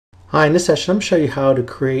Hi, in this session I'm going to show you how to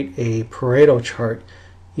create a Pareto chart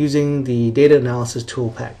using the Data Analysis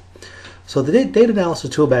Toolpak. So the Data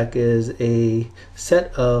Analysis Toolpak is a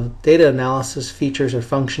set of data analysis features or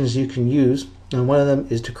functions you can use, and one of them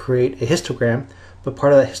is to create a histogram, but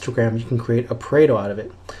part of that histogram you can create a Pareto out of it.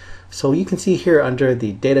 So you can see here under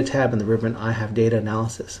the Data tab in the ribbon I have Data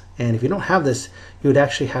Analysis, and if you don't have this you would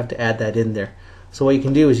actually have to add that in there. So what you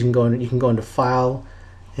can do is you can go into File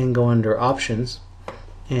and go under Options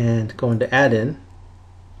and go into add-in,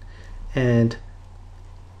 and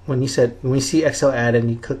when you see Excel add-in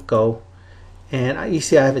you click go, and you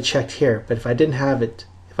see I have it checked here, but if I didn't have it,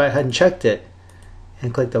 if I hadn't checked it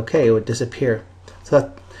and clicked OK, it would disappear.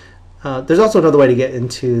 So there's also another way to get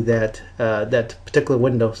into that particular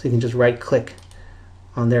window. So you can just right click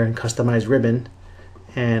on there and customize ribbon,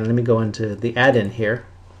 and let me go into the add-in here,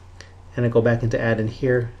 and I go back into add-in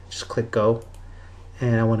here, just click go,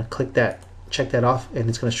 and I want to click that, check that off, and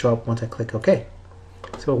it's going to show up once I click OK.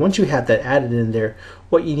 So once you have that added in there,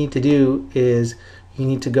 what you need to do is you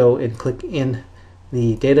need to go and click in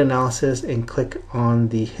the data analysis and click on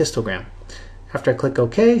the histogram. After I click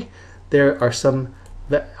OK, there are some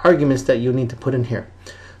arguments that you need to put in here.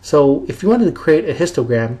 So if you wanted to create a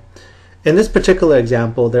histogram, in this particular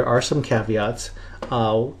example there are some caveats.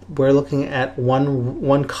 We're looking at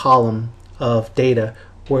one column of data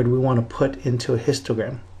where we want to put into a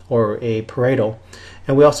histogram or a Pareto,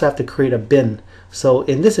 and we also have to create a bin. So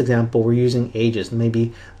in this example we're using ages.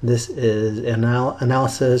 Maybe this is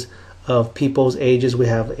analysis of people's ages. We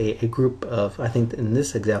have a group of, I think in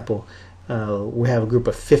this example we have a group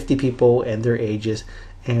of 50 people and their ages,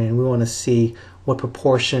 and we want to see what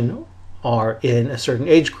proportion are in a certain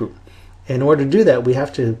age group. In order to do that we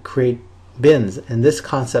have to create bins, and this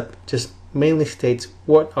concept just mainly states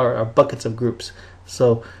what are our buckets of groups.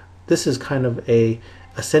 So this is kind of a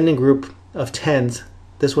ascending group of tens.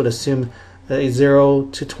 This would assume 0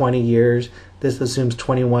 to 20 years. This assumes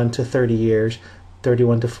 21 to 30 years,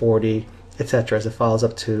 31 to 40, etc. as it follows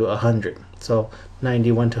up to 100. So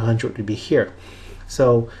 91 to 100 would be here.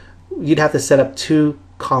 So you'd have to set up two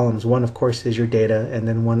columns. One of course is your data, and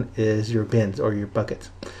then one is your bins or your buckets.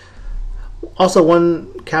 Also,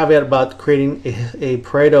 one caveat about creating a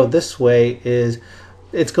Pareto this way is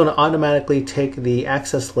it's going to automatically take the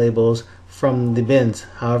access labels from the bins.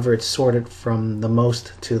 However, it's sorted from the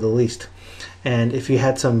most to the least. And if you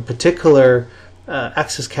had some particular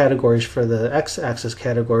access categories for the x-axis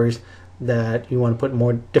categories that you want to put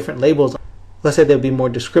more different labels, let's say there'd be more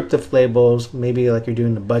descriptive labels, maybe like you're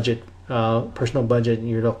doing the budget, personal budget, and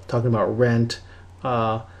you're talking about rent,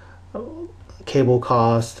 cable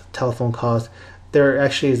cost, telephone cost. There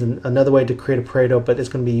actually is another way to create a Pareto, but it's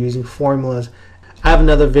going to be using formulas. I have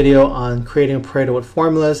another video on creating a Pareto with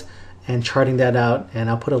formulas and charting that out, and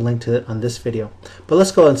I'll put a link to it on this video. But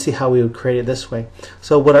let's go and see how we would create it this way.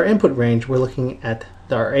 So with our input range, we're looking at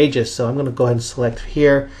our ages. So I'm going to go ahead and select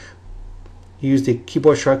here, use the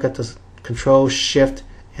keyboard shortcut to Control Shift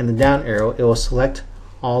and the down arrow. It will select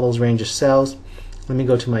all those range of cells. Let me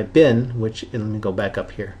go to my bin, and let me go back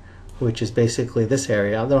up here, which is basically this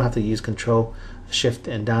area. I don't have to use Control Shift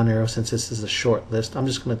and down arrow since this is a short list. I'm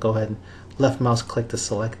just going to go ahead and left mouse click to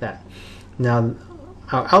select that. Now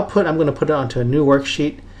our output, I'm going to put it onto a new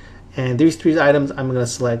worksheet, and these three items I'm going to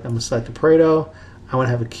select. I'm going to select a Pareto. I want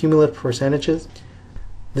to have a cumulative percentages.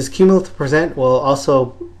 This cumulative percent will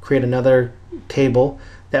also create another table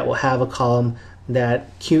that will have a column that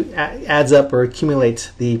adds up or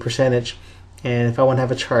accumulates the percentage. And if I want to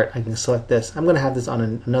have a chart, I can select this. I'm going to have this on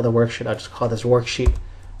another worksheet. I'll just call this worksheet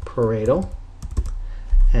Pareto,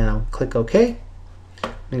 and I'll click OK,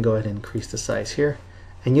 and go ahead and increase the size here,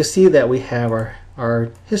 and you'll see that we have our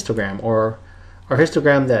histogram, or our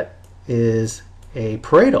histogram that is a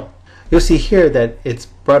Pareto. You'll see here that it's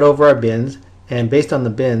brought over our bins, and based on the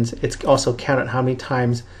bins it's also counted how many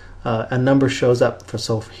times a number shows up.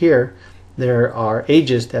 So here there are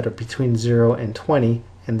ages that are between 0 and 20,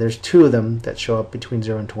 and there's 2 of them that show up between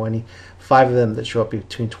 0 and 20, 5 of them that show up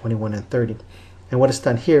between 21 and 30. And what it's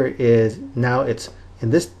done here is now it's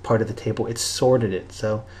in this part of the table it's sorted it.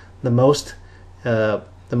 So the most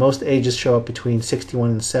ages show up between 61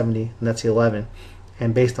 and 70, and that's 11,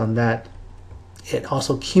 and based on that it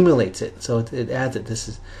also accumulates it, so it adds it. This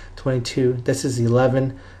is 22, this is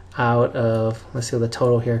 11 out of, let's see what the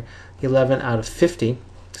total here, 11 out of 50,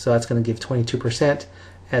 so that's going to give 22%.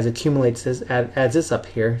 As it accumulates this, adds this up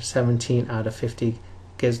here, 17 out of 50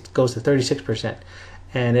 goes to 36%,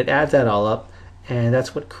 and it adds that all up, and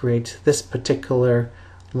that's what creates this particular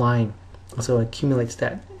line. So it accumulates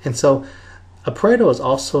that. And so A Pareto is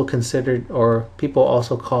also considered, or people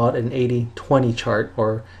also call it, an 80-20 chart,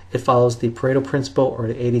 or it follows the Pareto principle or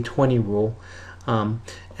the 80-20 rule.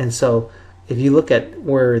 And so if you look at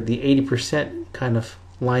where the 80% kind of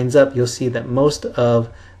lines up, you'll see that most of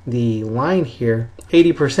the line here,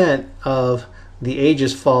 80% of the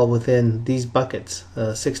ages fall within these buckets: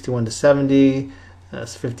 61 to 70,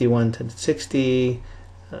 51 to 60,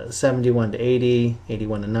 71 to 80,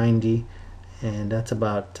 81 to 90, and that's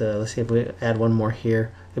about, let's see if we add one more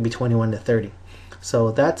here, it'd be 21 to 30.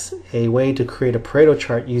 So that's a way to create a Pareto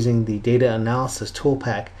chart using the Data Analysis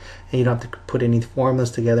Toolpak, and you don't have to put any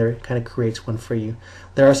formulas together. It kind of creates one for you.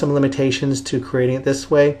 There are some limitations to creating it this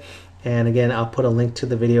way, and again, I'll put a link to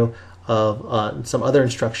the video of some other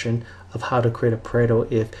instruction of how to create a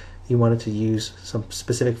Pareto if you wanted to use some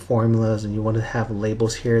specific formulas and you want to have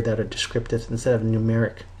labels here that are descriptive instead of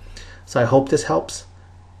numeric. So I hope this helps.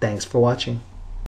 Thanks for watching.